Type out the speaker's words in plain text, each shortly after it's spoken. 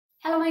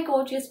Hi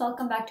gorgeous,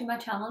 welcome back to my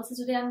channel. So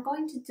today I'm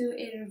going to do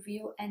a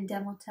review and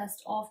demo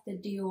test of the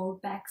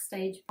Dior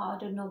Backstage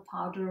Powder No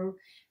Powder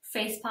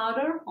face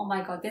powder. Oh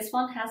my god, this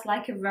one has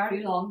like a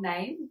very long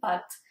name,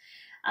 but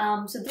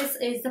so this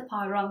is the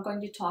powder I'm going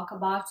to talk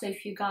about. So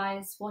if you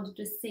guys wanted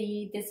to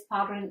see this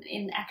powder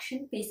in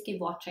action, please keep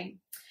watching.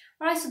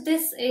 Alright, so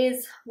this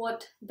is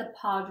what the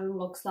powder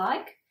looks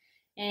like,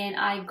 and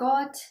I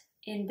got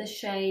in the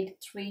shade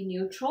 3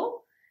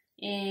 Neutral.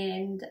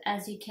 And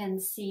as you can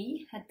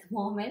see at the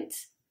moment,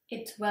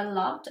 it's well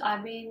loved.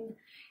 I've been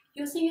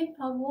using it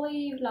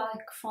probably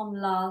like from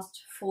last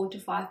 4 to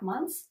 5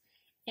 months,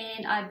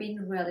 and I've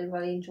been really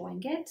enjoying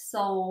it.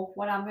 So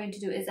what I'm going to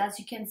do is, as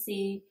you can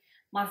see,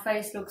 my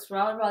face looks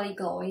really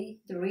glowy.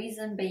 The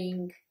reason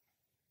being,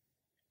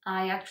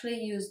 I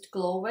actually used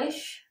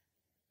Glowish.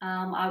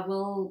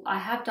 I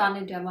have done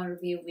a demo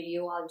review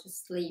video. I'll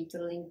just leave the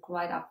link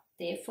right up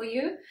there for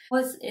you.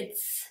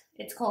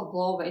 It's called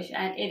Glowish,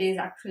 and it is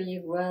actually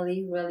a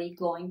really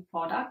glowing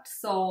product.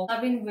 So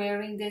I've been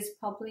wearing this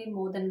probably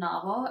more than an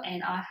hour,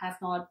 and I have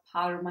not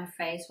powdered my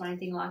face or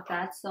anything like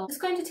that. So I'm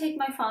just going to take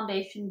my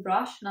foundation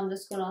brush and I'm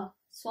just gonna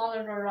swirl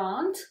it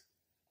around,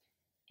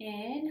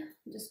 and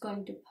I'm just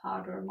going to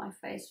powder my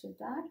face with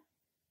that.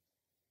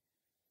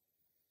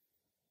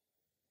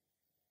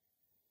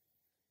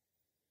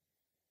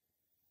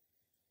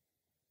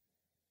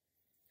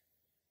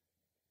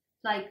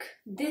 Like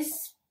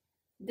this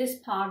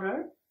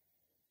powder,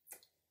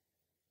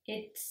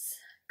 it's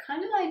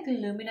kind of like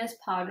luminous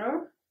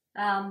powder.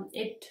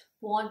 It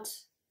won't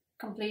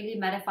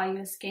completely mattify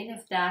your skin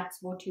if that's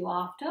what you're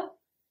after.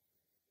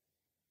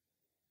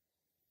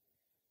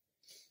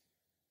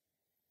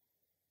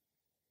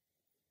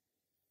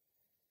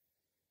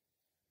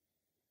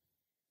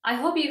 I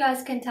hope you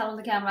guys can tell on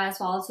the camera as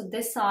well. So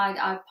this side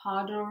I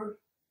powder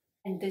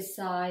and this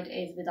side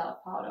is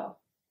without powder.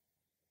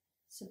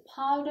 So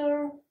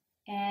powder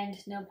and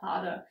no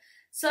powder.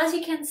 So as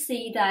you can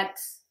see that,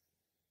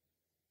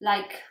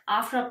 like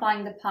after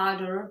applying the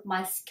powder,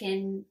 my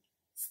skin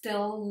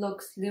still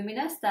looks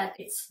luminous, that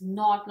it's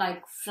not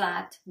like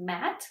flat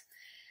matte.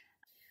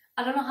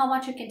 I don't know how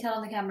much you can tell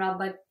on the camera,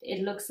 but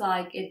it looks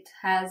like it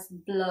has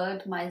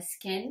blurred my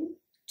skin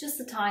just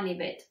a tiny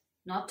bit.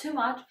 Not too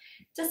much,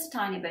 just a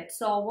tiny bit.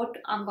 So what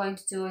I'm going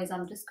to do is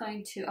I'm just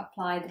going to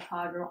apply the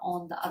powder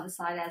on the other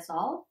side as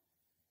well.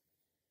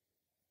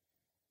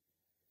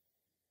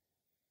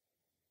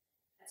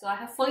 So I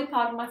have fully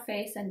powdered my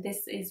face, and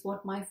this is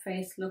what my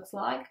face looks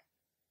like.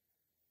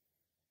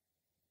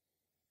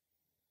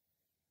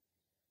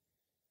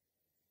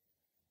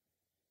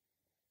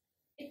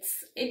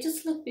 It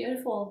just looks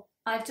beautiful.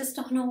 I just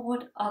don't know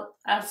what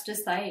else to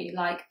say.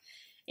 Like,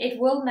 it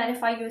will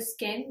mattify your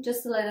skin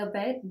just a little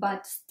bit,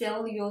 but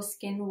still your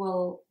skin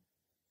will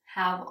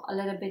have a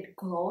little bit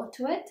glow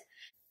to it.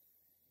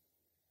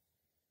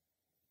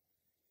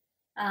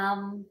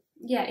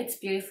 Yeah, it's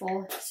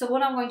beautiful. So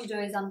what I'm going to do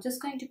is I'm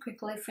just going to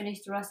quickly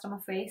finish the rest of my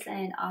face,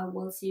 and I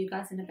will see you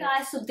guys in a bit.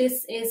 Guys, so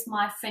this is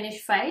my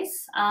finished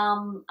face.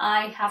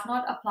 I have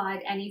not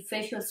applied any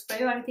facial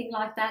spray or anything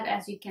like that.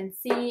 As you can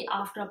see,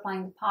 after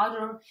applying the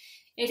powder,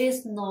 it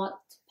is not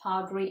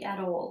powdery at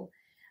all.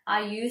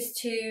 I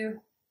used to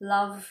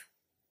love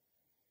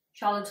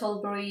Charlotte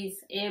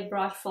Tilbury's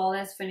Airbrush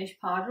Flawless Finish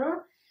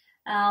Powder.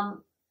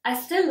 I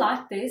still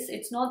like this.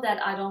 It's not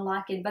that I don't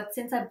like it, but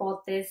since I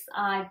bought this,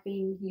 I've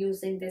been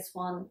using this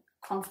one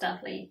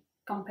constantly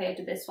compared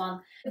to this one.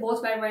 They're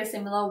both very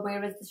similar,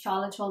 whereas the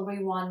Charlotte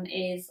Tilbury one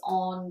is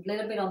on a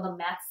little bit on the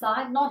matte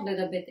side. Not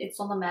little bit, it's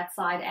on the matte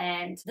side,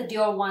 and the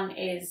Dior one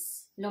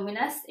is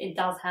luminous. It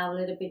does have a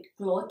little bit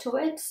glow to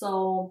it.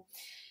 So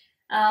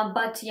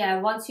but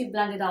yeah, once you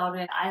blend it out,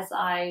 and as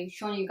I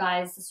shown you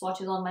guys the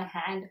swatches on my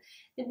hand,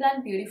 they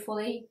blend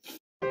beautifully.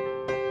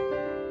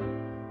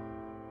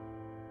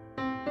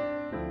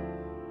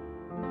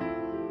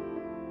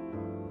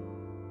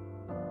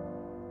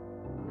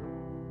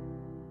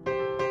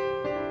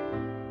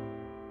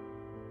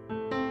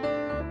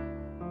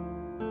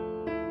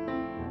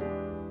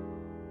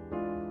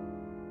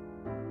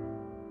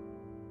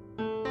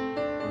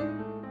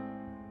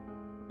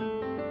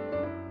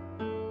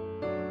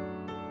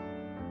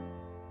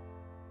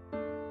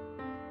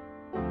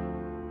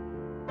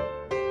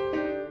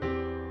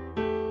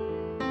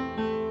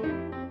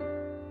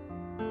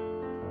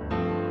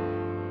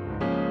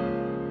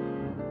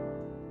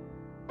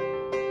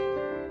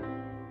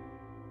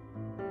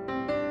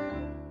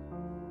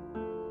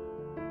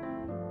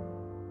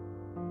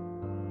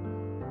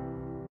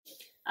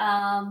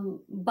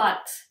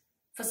 But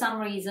for some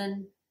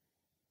reason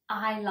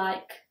I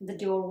like the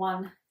Dior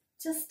one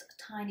just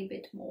a tiny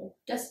bit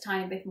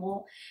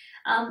more,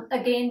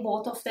 again,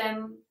 both of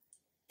them,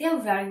 they're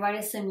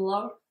very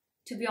similar,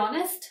 to be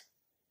honest.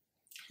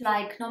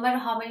 Like, no matter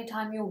how many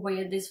times you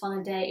wear this one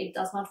a day, it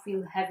does not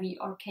feel heavy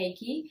or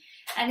cakey.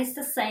 And it's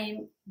the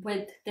same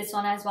with this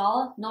one as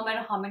well. No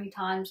matter how many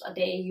times a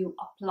day you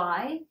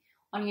apply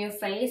on your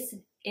face,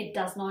 it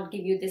does not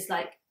give you this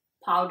like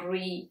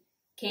powdery,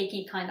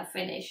 cakey kind of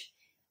finish.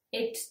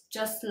 It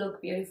just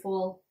looks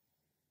beautiful.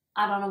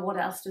 I don't know what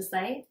else to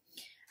say.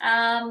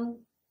 I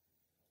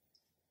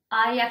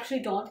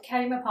actually don't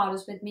carry my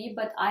powders with me,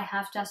 but I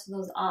have tested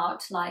those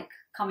out, like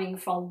coming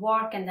from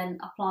work and then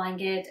applying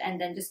it, and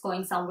then just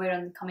going somewhere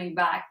and coming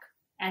back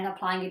and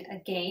applying it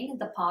again,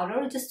 the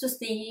powder, just to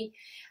see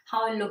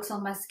how it looks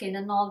on my skin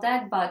and all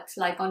that. But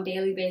like on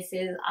daily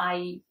basis,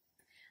 I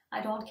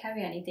don't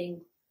carry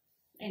anything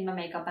in my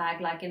makeup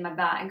bag. Like in my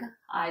bag,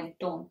 I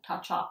don't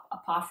touch up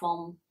apart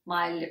from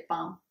my lip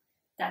balm.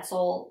 That's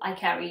all I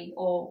carry,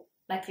 or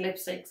like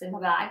lipsticks in my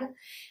bag.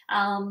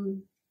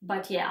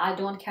 But yeah, I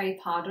don't carry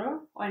powder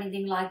or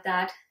anything like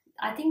that.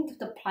 I think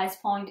the price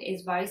point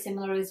is very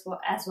similar as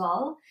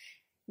well.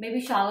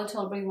 Maybe Charlotte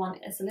Tilbury one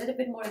is a little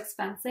bit more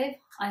expensive.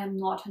 I am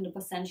not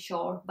 100%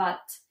 sure, but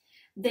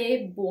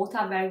they both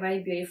are very, very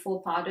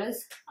beautiful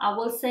powders. I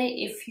will say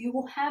if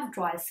you have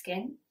dry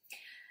skin,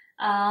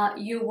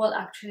 you will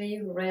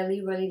actually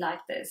really, really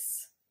like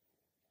this,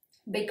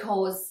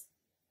 because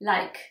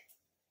like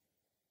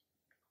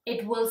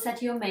it will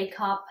set your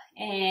makeup,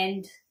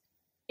 and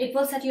it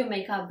will set your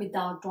makeup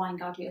without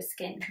drying out your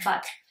skin.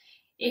 But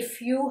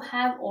if you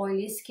have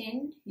oily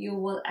skin, you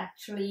will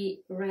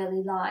actually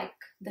really like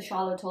the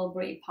Charlotte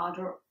Tilbury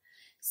powder.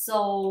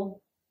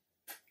 So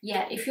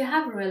yeah, if you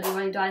have really,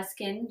 really dry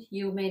skin,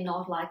 you may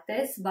not like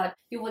this, but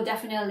you will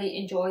definitely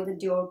enjoy the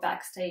Dior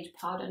Backstage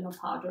Powder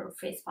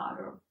face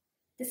powder.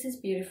 This is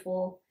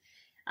beautiful.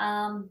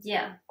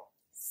 Yeah,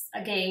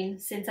 again,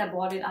 since I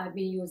bought it, I've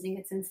been using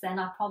it since then.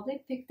 I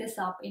probably picked this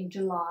up in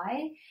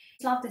July.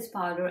 I love this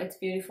powder. It's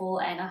beautiful,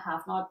 and I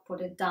have not put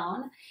it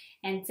down.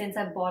 And since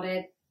I bought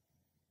it,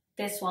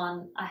 this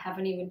one, I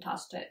haven't even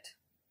touched it.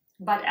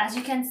 But as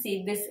you can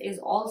see, this is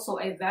also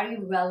a very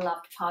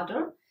well-loved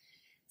powder.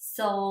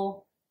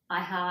 So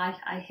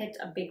I hit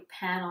a big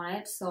pan on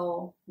it,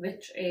 so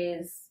which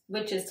is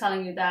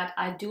telling you that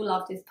I do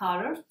love this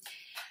powder.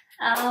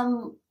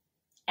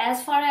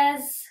 As far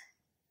as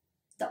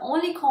the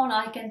only con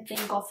I can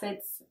think of,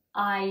 it's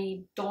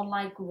I don't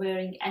like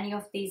wearing any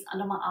of these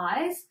under my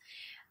eyes.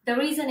 The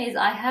reason is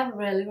I have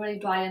really, really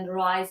dry under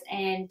eyes,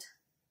 and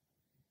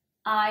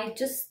I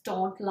just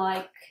don't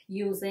like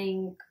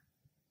using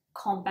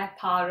compact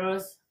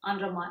powders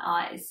under my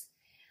eyes.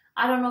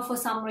 I don't know, for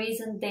some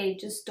reason they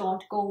just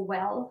don't go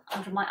well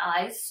under my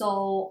eyes.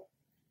 So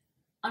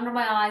under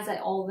my eyes, I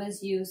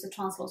always use the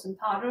translucent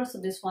powder. So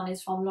this one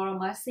is from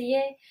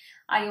Mercier.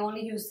 I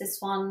only use this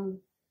one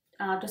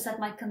to set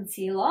my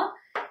concealer.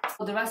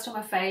 For the rest of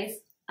my face,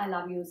 I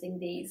love using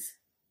these.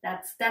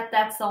 That's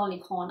the only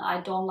con. I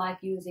don't like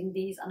using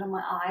these under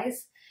my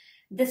eyes.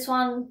 This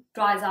one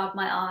dries out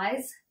my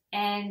eyes,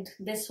 and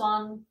this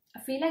one,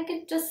 I feel like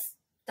it just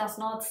does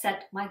not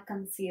set my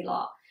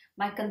concealer.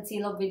 My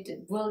concealer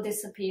will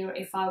disappear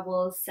if I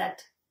will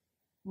set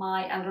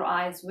my under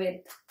eyes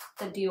with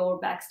the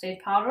Dior Backstage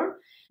powder.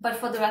 But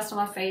for the rest of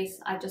my face,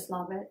 I just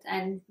love it.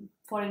 And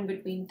for in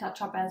between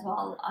touch up as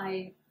well,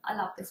 I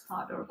love this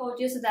powder.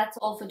 So that's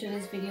all for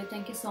today's video.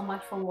 Thank you so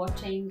much for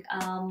watching.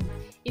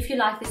 If you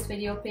like this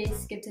video,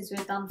 please give this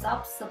video a thumbs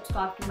up.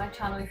 Subscribe to my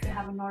channel if you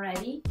haven't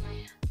already.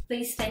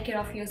 Please take care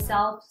of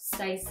yourself,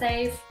 stay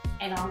safe,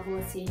 and I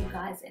will see you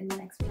guys in the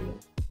next video.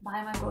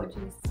 Bye, my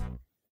gorgeous.